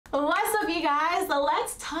What's up, you guys?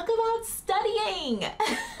 Let's talk about studying.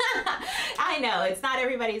 I know it's not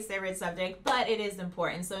everybody's favorite subject, but it is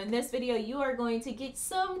important. So in this video, you are going to get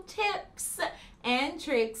some tips and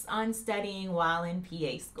tricks on studying while in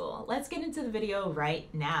PA school. Let's get into the video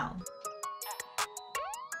right now.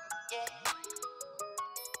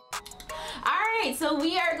 Alright, so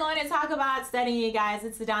we are going to talk about studying, you guys.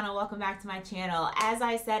 It's Adanna. Welcome back to my channel. As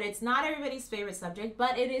I said, it's not everybody's favorite subject,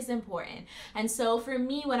 but it is important. And so for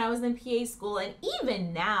me, when I was in PA school, and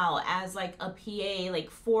even now as like a PA, like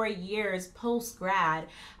 4 years post-grad,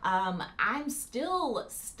 I'm still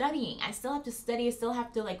studying. I still have to study. I still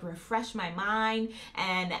have to like refresh my mind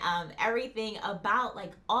and everything about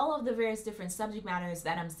like all of the various different subject matters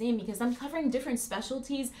that I'm seeing, because I'm covering different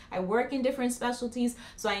specialties. I work in different specialties,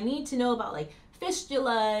 so I need to know about like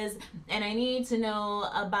fistulas, and I need to know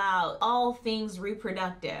about all things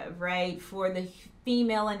reproductive, right, for the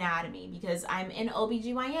female anatomy, because I'm in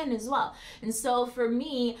OBGYN as well. And so for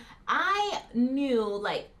me, I knew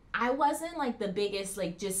like I wasn't like the biggest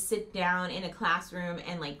like just sit down in a classroom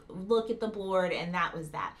and like look at the board and that was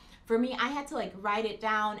that. For me, I had to like write it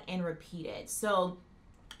down and repeat it. So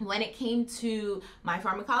when it came to my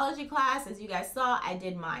pharmacology class, as you guys saw, I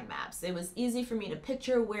did mind maps. It was easy for me to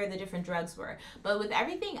picture where the different drugs were. But with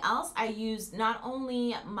everything else, I used not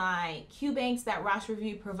only my Q banks that Roche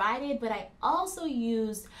Review provided, but I also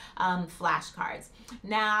used flashcards.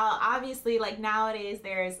 Now, obviously, like nowadays,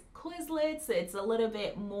 there's Quizlets. It's a little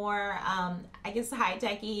bit more, I guess,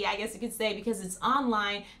 high-techy, I guess you could say, because it's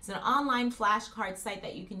online. It's an online flashcard site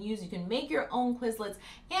that you can use. You can make your own Quizlets,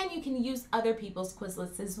 and you can use other people's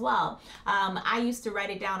Quizlets as well. I used to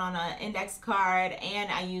write it down on an index card,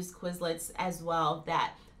 and I used Quizlets as well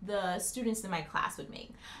that the students in my class would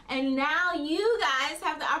make. And now you guys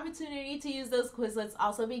have the opportunity to use those Quizlets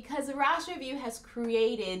also, because Roche Review has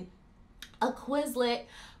created a Quizlet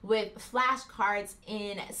with flashcards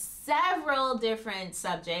in several different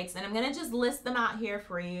subjects, and I'm gonna just list them out here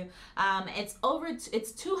for you. It's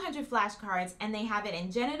 200 flashcards, and they have it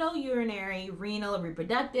in genital, urinary, renal,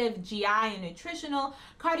 reproductive, GI and nutritional,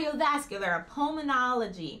 cardiovascular,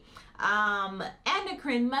 pulmonology,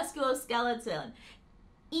 endocrine, musculoskeletal,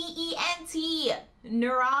 EENT,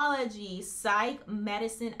 neurology, psych,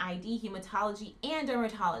 medicine, ID, hematology, and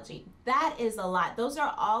dermatology. That is a lot. Those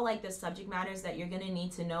are all like the subject matters that you're going to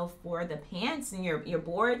need to know for the PANCE and your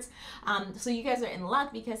boards. So you guys are in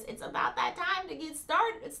luck, because it's about that time to get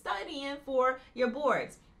started studying for your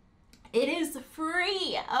boards. It is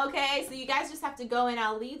free, okay? So you guys just have to go in.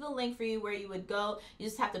 I'll leave the link for you where you would go. You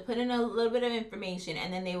just have to put in a little bit of information,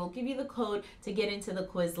 and then they will give you the code to get into the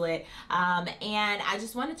Quizlet. And I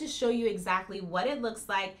just wanted to show you exactly what it looks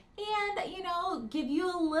like and, you know, give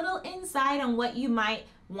you a little insight on what you might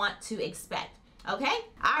want to expect. Okay,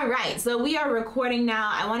 all right, so we are recording now.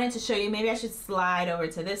 I wanted to show you, maybe I should slide over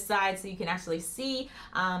to this side so you can actually see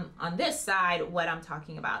on this side what I'm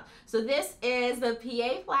talking about. So this is the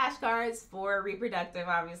PA flashcards for reproductive,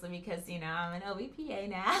 obviously, because, you know, I'm an OBPA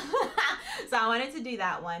now. So I wanted to do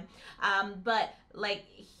that one. But like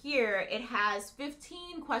here, it has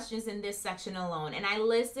 15 questions in this section alone, and I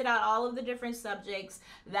listed out all of the different subjects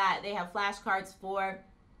that they have flashcards for.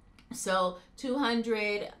 So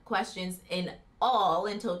 200 questions in all,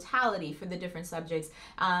 in totality, for the different subjects,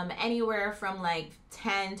 anywhere from like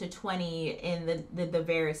 10 to 20 in the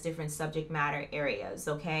various different subject matter areas,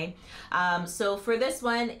 okay? So for this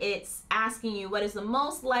one, it's asking you, what is the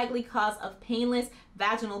most likely cause of painless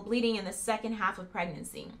vaginal bleeding in the second half of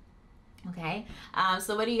pregnancy? Okay,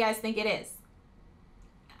 so what do you guys think it is?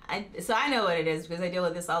 So I know what it is because I deal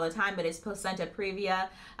with this all the time, but it's placenta previa,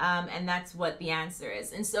 and that's what the answer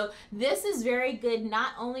is. And so this is very good,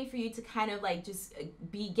 not only for you to kind of like just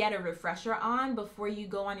get a refresher on before you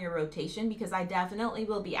go on your rotation, because I definitely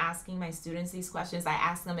will be asking my students these questions. I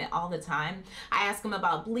ask them it all the time. I ask them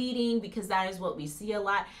about bleeding, because that is what we see a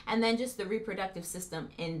lot, and then just the reproductive system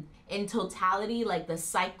in totality, like the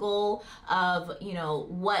cycle of, you know,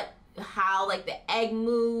 how like the egg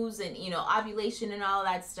moves and, you know, ovulation and all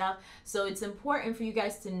that stuff. So it's important for you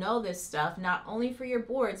guys to know this stuff, not only for your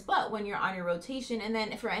boards, but when you're on your rotation, and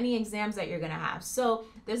then for any exams that you're gonna have. So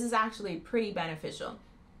this is actually pretty beneficial.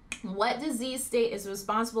 What disease state is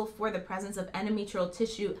responsible for the presence of endometrial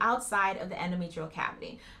tissue outside of the endometrial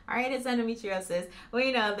cavity? All right, it's endometriosis.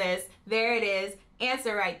 We know this. There it is.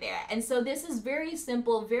 answer right there. And so this is very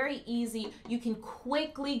simple, very easy. You can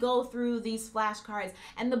quickly go through these flashcards.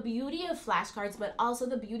 And the beauty of flashcards, but also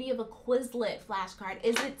the beauty of a Quizlet flashcard,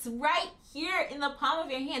 is it's right here in the palm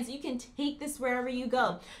of your hands. You can take this wherever you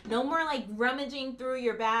go. No more like rummaging through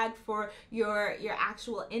your bag for your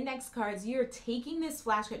actual index cards. You're taking this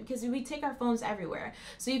flashcard, because we take our phones everywhere.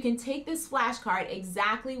 So you can take this flashcard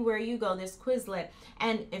exactly where you go, this Quizlet.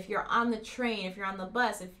 And if you're on the train, if you're on the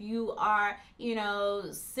bus, if you are, you know,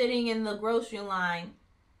 sitting in the grocery line,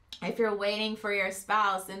 if you're waiting for your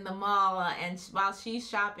spouse in the mall and while she's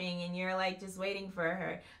shopping and you're like just waiting for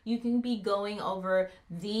her, you can be going over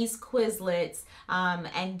these Quizlets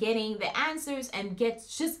and getting the answers and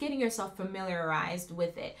just getting yourself familiarized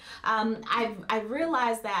with it. I've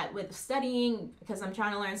realized that with studying, because I'm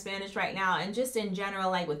trying to learn Spanish right now, and just in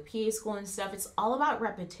general, like with PA school and stuff, it's all about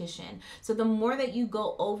repetition. So the more that you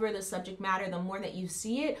go over the subject matter, the more that you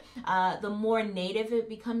see it, the more native it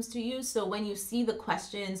becomes to you. So when you see the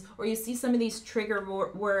questions, or you see some of these trigger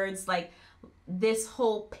words like this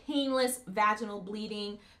whole painless vaginal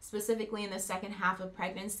bleeding, specifically in the second half of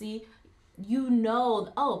pregnancy, you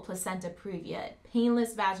know, oh, placenta previa,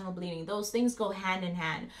 painless vaginal bleeding, those things go hand in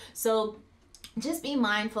hand. So just be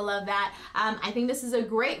mindful of that. I think this is a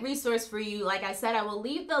great resource for you. Like I said, I will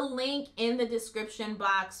leave the link in the description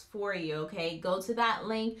box for you, okay? Go to that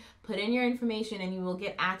link, put in your information, and you will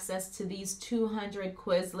get access to these 200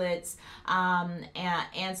 Quizlets,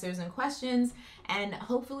 answers and questions, and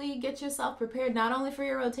hopefully get yourself prepared not only for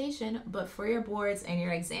your rotation, but for your boards and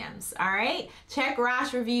your exams, all right? Check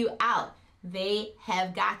Rosh Review out. They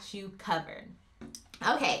have got you covered.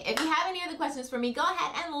 Okay, if you have any other questions for me, go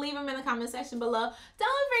ahead and leave them in the comment section below.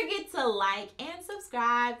 Don't forget to like and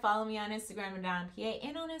subscribe. Follow me on Instagram at AdannaThePA,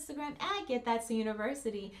 and on Instagram at Get That's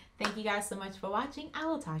University. Thank you guys so much for watching. I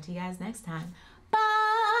will talk to you guys next time.